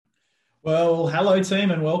Well, hello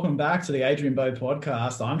team, and welcome back to the Adrian Bow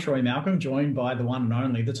podcast. I'm Troy Malcolm, joined by the one and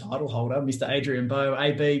only, the title holder, Mr. Adrian Bow.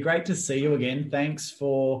 AB, great to see you again. Thanks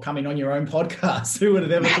for coming on your own podcast. Who would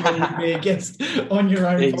have ever thought you'd be a guest on your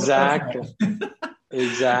own Exactly. podcast?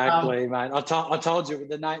 Exactly, mate. I told you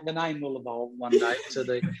the name will evolve one day to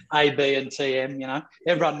the AB and TM.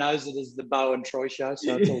 Everyone knows it as the Bo and Troy show,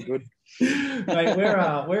 so it's all good. Mate,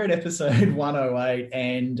 we're at episode 108,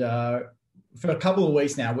 and for a couple of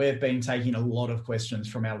weeks now, we've been taking a lot of questions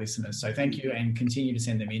from our listeners. So thank you, and continue to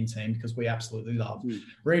send them in, team, because we absolutely love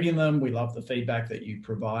reading them. We love the feedback that you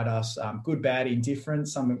provide us, good, bad,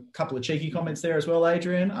 indifferent. A couple of cheeky comments there as well,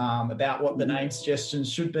 Adrian, about what the name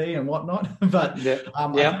suggestions should be and whatnot. But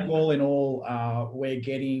I think all in all, we're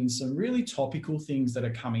getting some really topical things that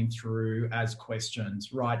are coming through as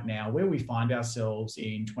questions right now, where we find ourselves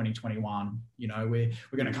in 2021. We're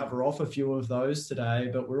going to cover off a few of those today,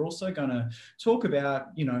 but we're also going to talk about,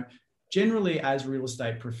 generally as real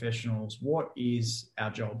estate professionals, what is our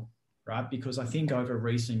job, right? Because I think over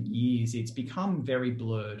recent years, it's become very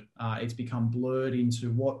blurred. It's become blurred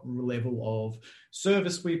into what level of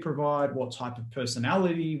service we provide, what type of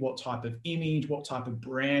personality, what type of image, what type of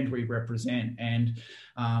brand we represent. And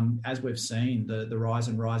as we've seen, the rise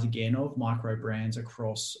and rise again of micro brands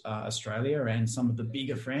across Australia, and some of the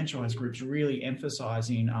bigger franchise groups really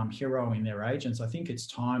emphasising heroing their agents. I think it's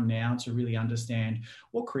time now to really understand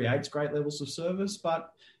what creates great levels of service.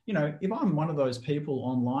 But if I'm one of those people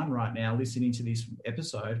online right now listening to this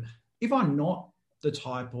episode, if I'm not the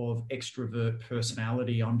type of extrovert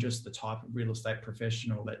personality, I'm just the type of real estate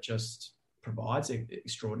professional that just provides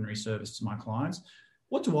extraordinary service to my clients,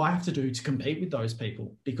 what do I have to do to compete with those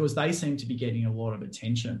people? Because they seem to be getting a lot of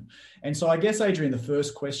attention. And so I guess, Adrian, the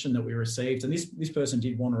first question that we received, and this person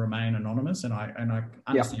did want to remain anonymous, and I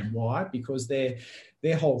understand why, because their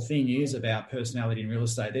whole thing is about personality in real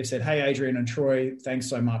estate. They've said, "Hey, Adrian and Troy, thanks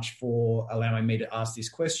so much for allowing me to ask this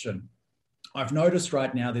question. I've noticed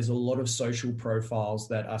right now there's a lot of social profiles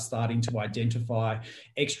that are starting to identify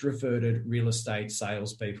extroverted real estate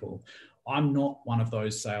salespeople. I'm not one of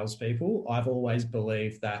those salespeople. I've always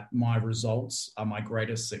believed that my results are my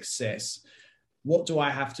greatest success. What do I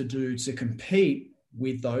have to do to compete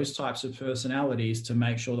with those types of personalities to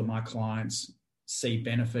make sure that my clients see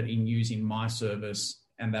benefit in using my service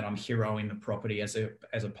and that I'm heroing the property as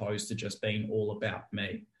opposed to just being all about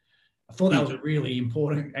me?" I thought that was a really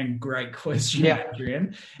important and great question,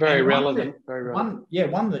 Adrian. Very relevant. One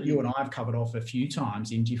that you and I have covered off a few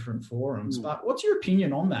times in different forums. But what's your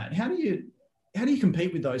opinion on that? How do you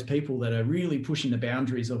compete with those people that are really pushing the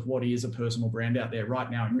boundaries of what is a personal brand out there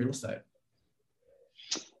right now in real estate?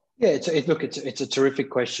 Yeah, it's a terrific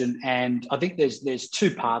question, and I think there's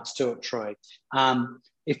two parts to it, Troy.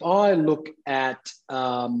 If I look at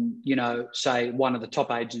say one of the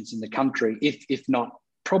top agents in the country, if not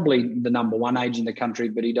probably the number one agent in the country,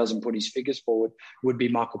 but he doesn't put his figures forward, would be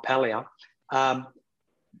Michael Pallier.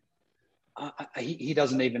 He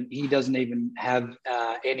doesn't even have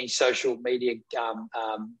any social media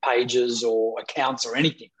pages or accounts or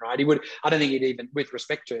anything, right? I don't think he'd even, with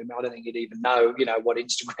respect to him, I don't think he'd even know, what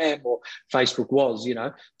Instagram or Facebook was,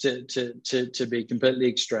 to be completely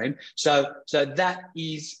extreme. So that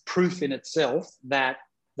is proof in itself that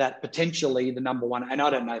potentially the number one, and I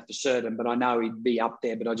don't know for certain, but I know he'd be up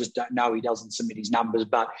there, but I just don't know, he doesn't submit his numbers.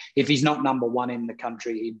 But if he's not number one in the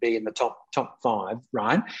country, he'd be in the top five,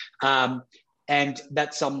 right? And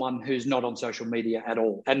that's someone who's not on social media at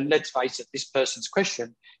all. And let's face it, this person's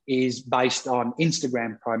question is based on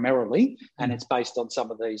Instagram primarily, and it's based on some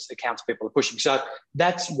of these accounts people are pushing. So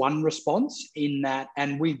that's one response in that,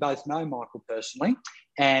 and we both know Michael personally,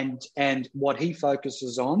 and what he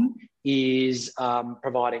focuses on is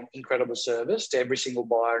providing incredible service to every single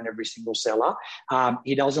buyer and every single seller.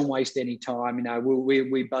 He doesn't waste any time.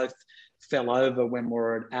 We both fell over when we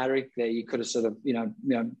were at ARIC. There, you could have sort of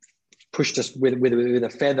pushed us with a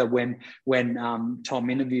feather when Tom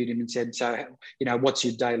interviewed him and said, "So, what's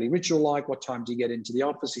your daily ritual like? What time do you get into the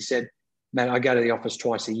office?" He said, "Man, I go to the office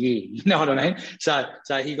twice a year." You know what I mean? So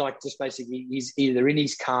he just basically, he's either in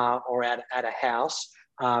his car or at a house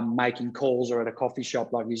making calls, or at a coffee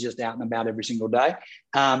shop, like he's just out and about every single day.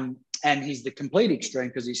 And he's the complete extreme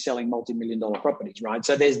because he's selling multi-million-dollar properties, right?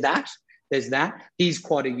 So there's that. He's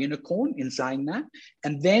quite a unicorn in saying that.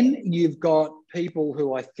 And then you've got people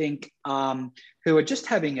who I think who are just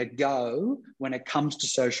having a go when it comes to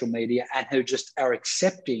social media, and who just are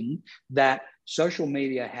accepting that social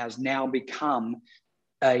media has now become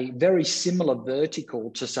a very similar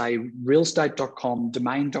vertical to, say, realestate.com,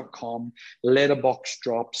 domain.com, letterbox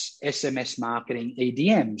drops, SMS marketing,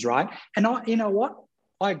 EDMs, right? And you know what?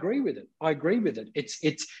 I agree with it.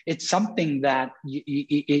 It's something that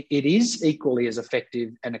it is equally as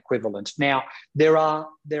effective and equivalent. Now, there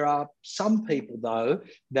are some people though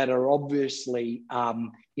that are obviously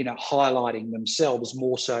highlighting themselves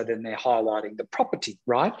more so than they're highlighting the property.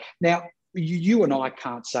 Right now, you and I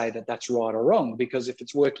can't say that that's right or wrong, because if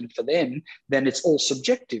it's working for them, then it's all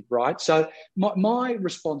subjective, right? So my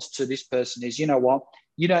response to this person is, you know what?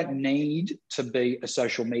 You don't need to be a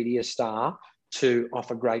social media star to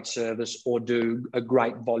offer great service or do a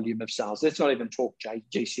great volume of sales. Let's not even talk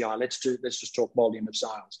GCI. Let's just talk volume of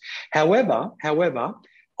sales. However,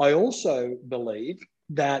 I also believe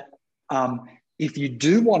that if you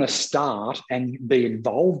do want to start and be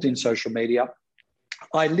involved in social media,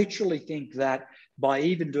 I literally think that by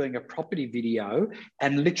even doing a property video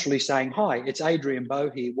and literally saying, "Hi, it's Adrian Bowe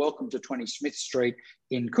here. Welcome to 20 Smith Street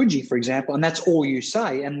in Coogee," for example, and that's all you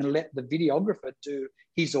say, and then let the videographer do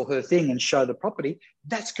his or her thing and show the property,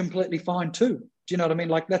 that's completely fine too. Do you know what I mean?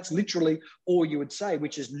 Like, that's literally all you would say,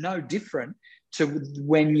 which is no different to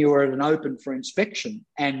when you're at an open for inspection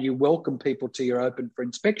and you welcome people to your open for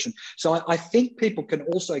inspection. So I think people can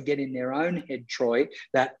also get in their own head, Troy,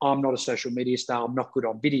 that I'm not a social media star, I'm not good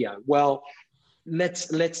on video. Well,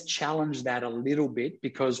 let's challenge that a little bit,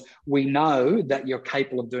 because we know that you're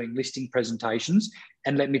capable of doing listing presentations.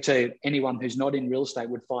 And let me tell you, anyone who's not in real estate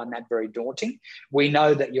would find that very daunting. We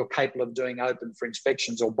know that you're capable of doing open for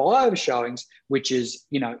inspections or buyover showings, which is,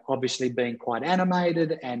 obviously being quite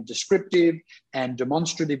animated and descriptive and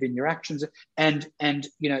demonstrative in your actions. And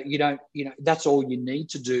that's all you need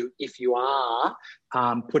to do if you are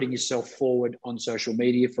putting yourself forward on social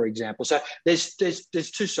media, for example. So there's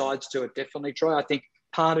two sides to it, definitely, Troy. I think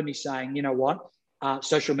part of me saying, you know what,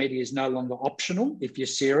 social media is no longer optional if you're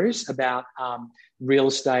serious about real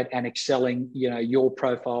estate and excelling, your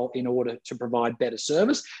profile in order to provide better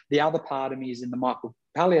service. The other part of me is in the Michael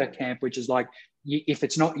Palio camp, which is like, if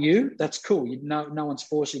it's not you, that's cool. No one's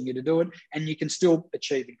forcing you to do it, and you can still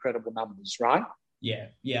achieve incredible numbers, right?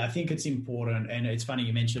 Yeah, I think it's important. And it's funny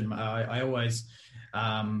you mentioned, I always,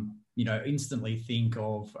 instantly think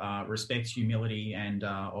of respect, humility, and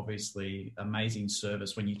obviously amazing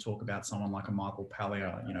service when you talk about someone like a Michael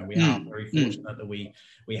Palio. We are very fortunate that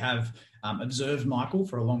we have observed Michael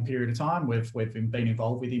for a long period of time. We've been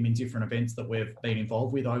involved with him in different events that we've been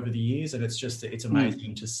involved with over the years, and it's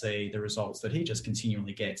amazing to see the results that he just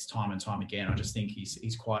continually gets time and time again. I just think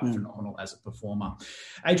he's quite phenomenal as a performer.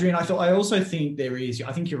 Adrian, I also think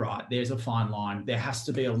I think you're right. There's a fine line. There has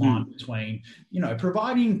to be a line between,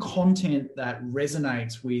 providing content that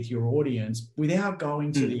resonates with your audience without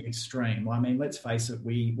going to the extreme. I mean, let's face it,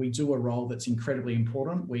 we do a role that's incredibly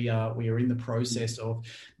important. We are in the process of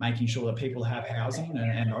making sure that people have housing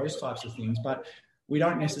and those types of things, but we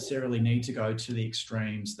don't necessarily need to go to the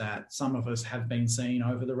extremes that some of us have been seeing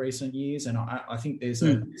over the recent years. And I think there's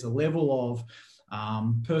a level of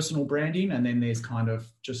personal branding, and then there's kind of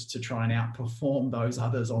just to try and outperform those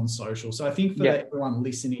others on social. So I think for everyone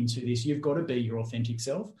listening to this, you've got to be your authentic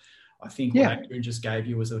self. I think what Adrian just gave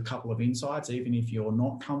you was a couple of insights. Even if you're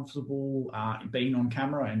not comfortable being on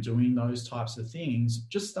camera and doing those types of things,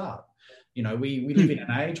 just start. We live in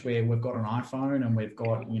an age where we've got an iPhone and we've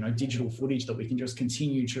got, digital footage that we can just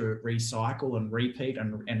continue to recycle and repeat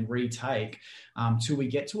and retake till we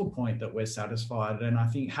get to a point that we're satisfied. And I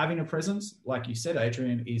think having a presence, like you said,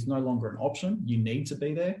 Adrian, is no longer an option. You need to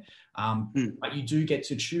be there. But you do get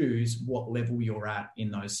to choose what level you're at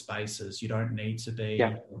in those spaces. You don't need to be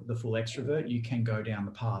the full extrovert. You can go down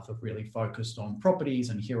the path of really focused on properties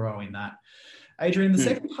and heroing that. Adrian, the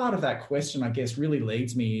second part of that question, I guess, really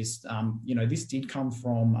leads me is, this did come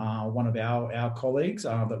from one of our colleagues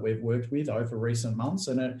that we've worked with over recent months,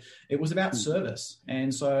 and it was about service.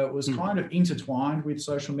 And so it was kind of intertwined with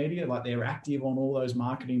social media, like they're active on all those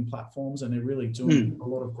marketing platforms and they're really doing a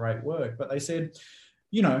lot of great work. But they said,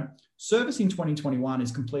 service in 2021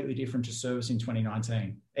 is completely different to service in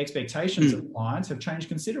 2019. Expectations of clients have changed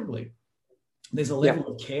considerably. There's a level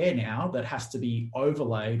of care now that has to be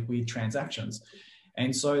overlaid with transactions.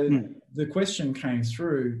 And so the question came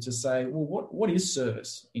through to say, well, what is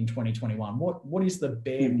service in 2021? What is the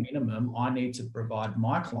bare minimum I need to provide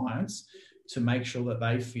my clients to make sure that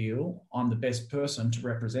they feel I'm the best person to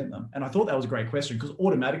represent them? And I thought that was a great question, because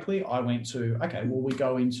automatically I went to, okay, well, we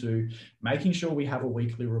go into making sure we have a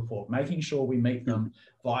weekly report, making sure we meet them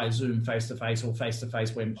via Zoom face-to-face or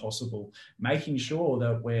face-to-face when possible, making sure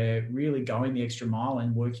that we're really going the extra mile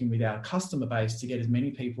and working with our customer base to get as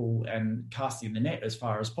many people and casting the net as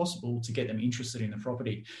far as possible to get them interested in the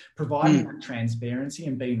property, providing that transparency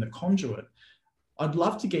and being the conduit. I'd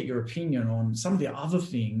love to get your opinion on some of the other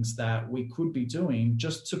things that we could be doing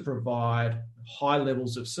just to provide high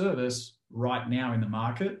levels of service right now in the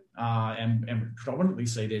market, and predominantly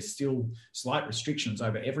see there's still slight restrictions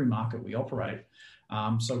over every market we operate.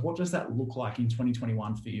 So what does that look like in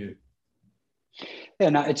 2021 for you? Yeah,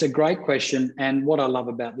 no, it's a great question. And what I love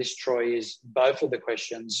about this, Troy, is both of the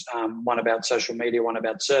questions, one about social media, one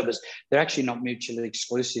about service, they're actually not mutually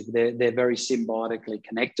exclusive. They're very symbiotically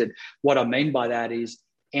connected. What I mean by that is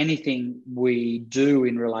anything we do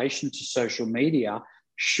in relation to social media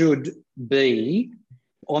should be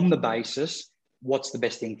on the basis, what's the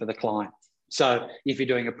best thing for the client? So if you're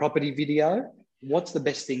doing a property video, what's the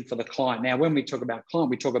best thing for the client? Now, when we talk about client,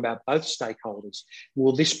 we talk about both stakeholders.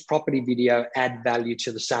 Will this property video add value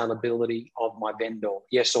to the saleability of my vendor?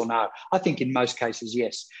 Yes or no? I think in most cases,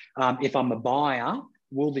 yes. If I'm a buyer,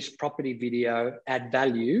 will this property video add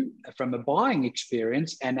value from a buying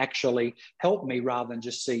experience and actually help me rather than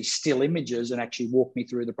just see still images and actually walk me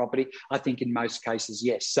through the property? I think in most cases,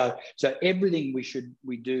 yes. So everything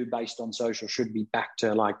we do based on social should be back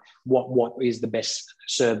to like what is the best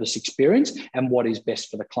service experience and what is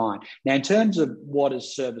best for the client. Now, in terms of what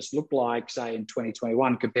does service look like, say in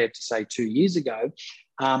 2021 compared to say 2 years ago,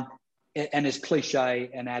 and as cliche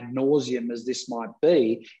and ad nauseum as this might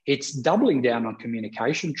be, it's doubling down on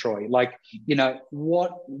communication, Troy. Like,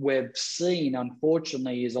 what we've seen,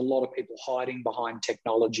 unfortunately, is a lot of people hiding behind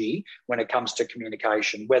technology when it comes to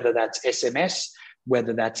communication, whether that's SMS,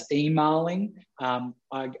 whether that's emailing,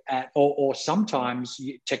 or sometimes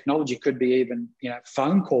technology could be even,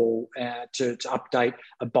 phone call to update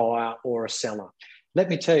a buyer or a seller. Let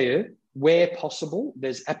me tell you, where possible,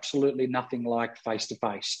 there's absolutely nothing like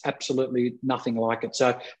face-to-face, absolutely nothing like it.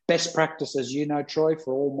 So best practice, as you know, Troy,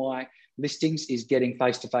 for all my listings is getting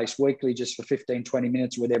face-to-face weekly just for 15, 20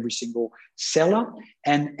 minutes with every single seller.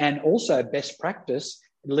 And also best practice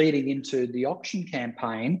leading into the auction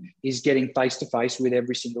campaign is getting face-to-face with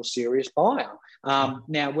every single serious buyer.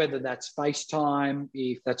 Now, whether that's FaceTime,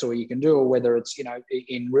 if that's all you can do, or whether it's,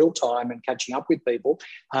 in real time and catching up with people.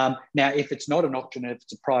 Now, if it's not an auction, if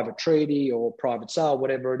it's a private treaty or private sale,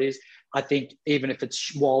 whatever it is, I think even if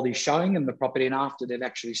it's while he's showing them the property and after they've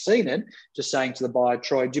actually seen it, just saying to the buyer,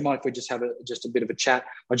 Troy, do you mind if we just have a bit of a chat?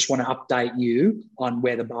 I just want to update you on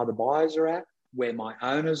where the other buyers are at, where my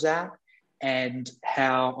owner's at, and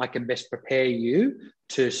how I can best prepare you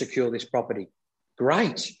to secure this property.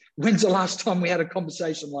 Great. When's the last time we had a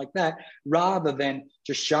conversation like that, rather than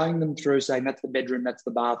just showing them through, saying that's the bedroom, that's the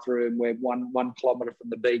bathroom, we're one kilometre from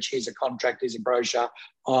the beach, here's a contract, here's a brochure,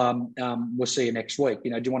 we'll see you next week. Do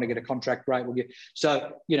you want to get a contract? Great, we'll get.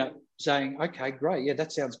 So, saying, okay, great, yeah,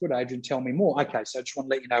 that sounds good, Adrian, tell me more. Okay, so I just want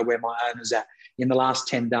to let you know where my owner's at. In the last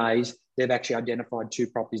 10 days, they've actually identified 2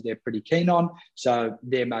 properties they're pretty keen on. So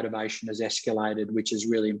their motivation has escalated, which is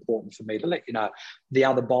really important for me to let you know. The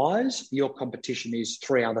other buyers, your competition is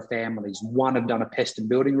 3 other families. 1 have done a pest and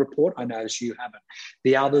building report. I notice you haven't.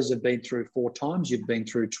 The others have been through 4 times. You've been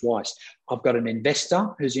through twice. I've got an investor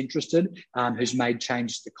who's interested, who's made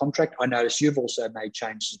changes to the contract. I notice you've also made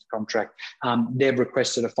changes to the contract. They've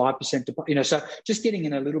requested a 5% deposit. So just getting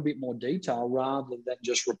in a little bit more detail rather than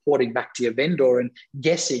just reporting back to your vendor and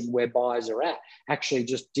guessing where buyers are at, actually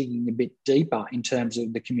just digging a bit deeper in terms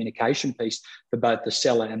of the communication piece for both the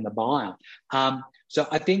seller and the buyer. So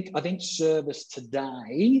I think service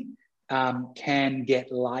today can get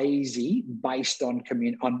lazy based on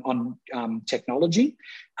technology.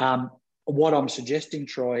 What I'm suggesting,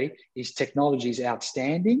 Troy, is technology is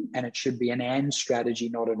outstanding and it should be an and strategy,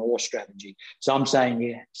 not an or strategy. So I'm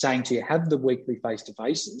saying to you, have the weekly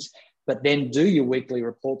face-to-faces, but then do your weekly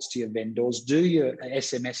reports to your vendors, do your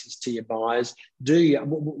SMSs to your buyers, do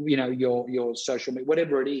your social media,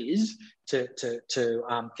 whatever it is to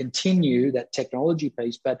continue that technology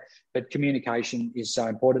piece. But communication is so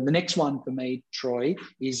important. The next one for me, Troy,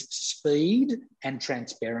 is speed and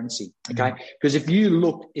transparency. Okay, because if you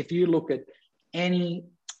look at any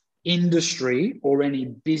industry or any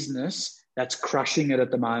business that's crushing it at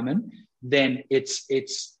the moment, then it's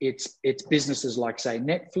businesses like, say,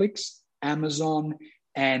 Netflix, Amazon,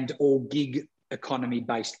 and all gig economy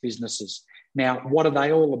based businesses. Now, what are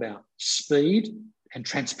they all about? Speed and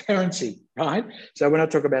transparency, right? So when I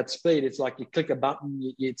talk about speed, it's like you click a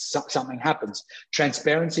button, something happens.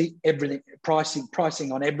 Transparency, everything,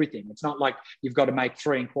 pricing on everything. It's not like you've got to make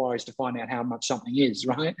 3 inquiries to find out how much something is,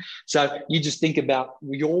 right? So you just think about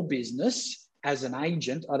your business as an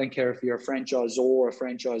agent. I don't care if you're a franchisor or a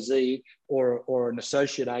franchisee or an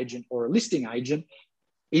associate agent or a listing agent.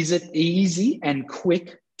 Is it easy and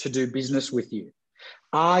quick to do business with you?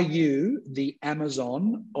 Are you the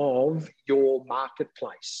Amazon of your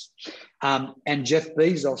marketplace? And Jeff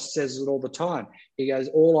Bezos says it all the time. He goes,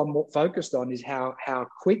 all I'm focused on is how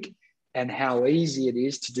quick and how easy it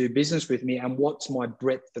is to do business with me and what's my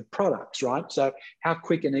breadth of products, right? So how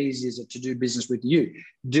quick and easy is it to do business with you?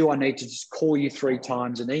 Do I need to just call you 3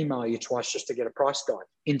 times and email you twice just to get a price guide?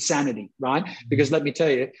 Insanity, right? Because let me tell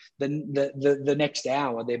you, the next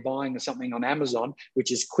hour they're buying something on Amazon,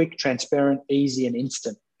 which is quick, transparent, easy, and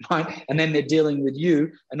instant. Right? And then they're dealing with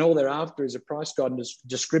you, and all they're after is a price guide and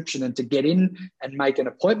description and to get in and make an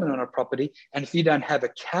appointment on a property. And if you don't have a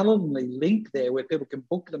Calendly link there where people can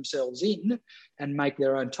book themselves in and make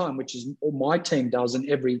their own time, which is all my team does and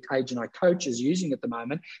every agent I coach is using at the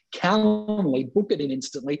moment, Calendly, book it in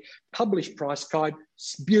instantly, publish price guide,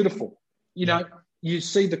 it's beautiful. You know, you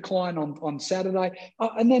see the client on Saturday.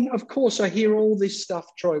 And then, of course, I hear all this stuff,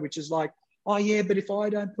 Troy, which is like, oh, yeah, but if I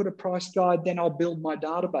don't put a price guide, then I'll build my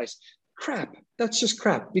database. Crap. That's just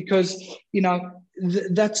crap because, you know,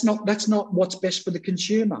 that's not what's best for the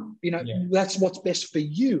consumer. You know, that's what's best for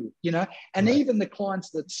you, you know. And even the clients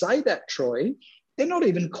that say that, Troy, they're not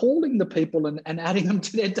even calling the people and adding them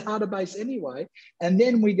to their database anyway. And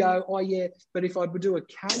then we go, oh, yeah, but if I do a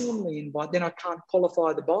Calendly invite, then I can't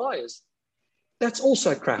qualify the buyers. That's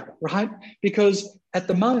also crap, right? Because at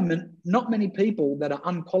the moment, not many people that are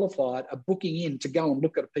unqualified are booking in to go and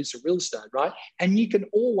look at a piece of real estate, right? And you can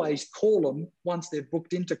always call them once they've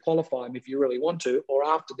booked in to qualify them if you really want to, or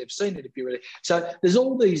after they've seen it if you really. So there's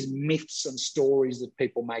all these myths and stories that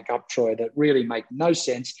people make up, Troy, that really make no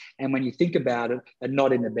sense. And when you think about it, are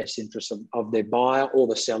not in the best interest of their buyer or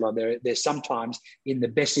the seller. They're sometimes in the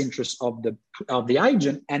best interest of the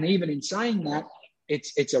agent. And even in saying that,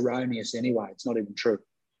 it's erroneous anyway. It's not even true.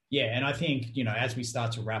 Yeah, and I think, you know, as we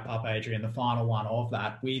start to wrap up, Adrian, the final one of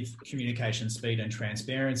that with communication, speed and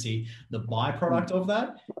transparency, the byproduct of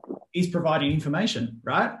that is providing information,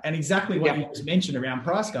 right? And exactly what you just mentioned around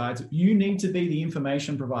price guides, you need to be the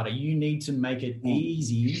information provider. You need to make it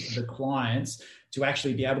easy for the clients to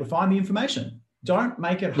actually be able to find the information. Don't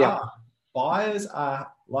make it hard. Buyers are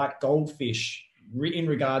like goldfish in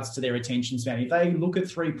regards to their attention span. If they look at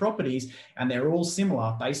 3 properties and they're all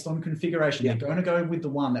similar based on configuration, they're going to go with the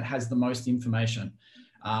one that has the most information.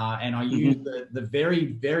 And I use the very,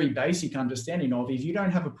 very basic understanding of if you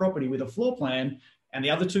don't have a property with a floor plan and the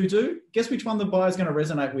other 2 do, guess which one the buyer's going to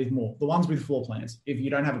resonate with more? The ones with floor plans. If you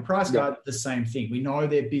don't have a price guide, the same thing. We know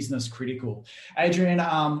they're business critical. Adrian,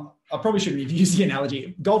 I probably shouldn't have used the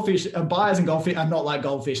analogy. Goldfish, buyers and goldfish are not like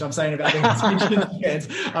goldfish. I'm saying about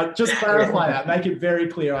the just clarify that, make it very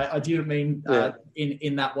clear. I didn't mean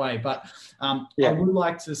in that way. But I would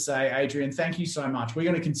like to say, Adrian, thank you so much. We're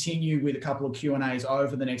going to continue with a couple of Q&As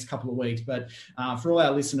over the next couple of weeks. But for all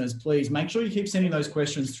our listeners, please make sure you keep sending those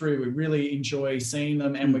questions through. We really enjoy seeing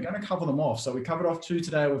them and we're going to cover them off. So we covered off 2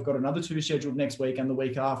 today. We've got another 2 scheduled next week and the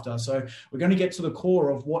week after. So we're going to get to the core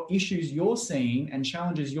of what issues you're seeing and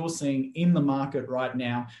challenges you're seeing in the market right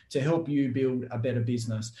now to help you build a better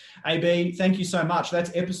business. AB, thank you so much.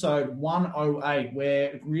 That's episode 108.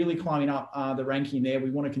 We're really climbing up the ranking there.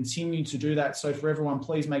 We want to continue to do that. So for everyone,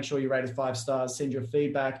 please make sure you rate us 5 stars, send your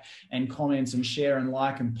feedback and comments and share and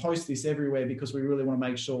like and post this everywhere because we really want to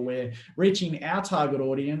make sure we're reaching our target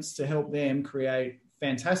audience to help them create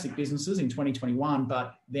fantastic businesses in 2021,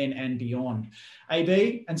 but then and beyond.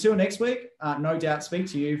 AB, until next week, no doubt speak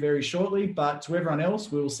to you very shortly, but to everyone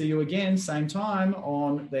else, we'll see you again, same time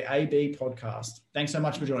on the AB podcast. Thanks so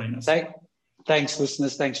much for joining us. Thanks,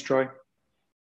 listeners. Thanks, Troy.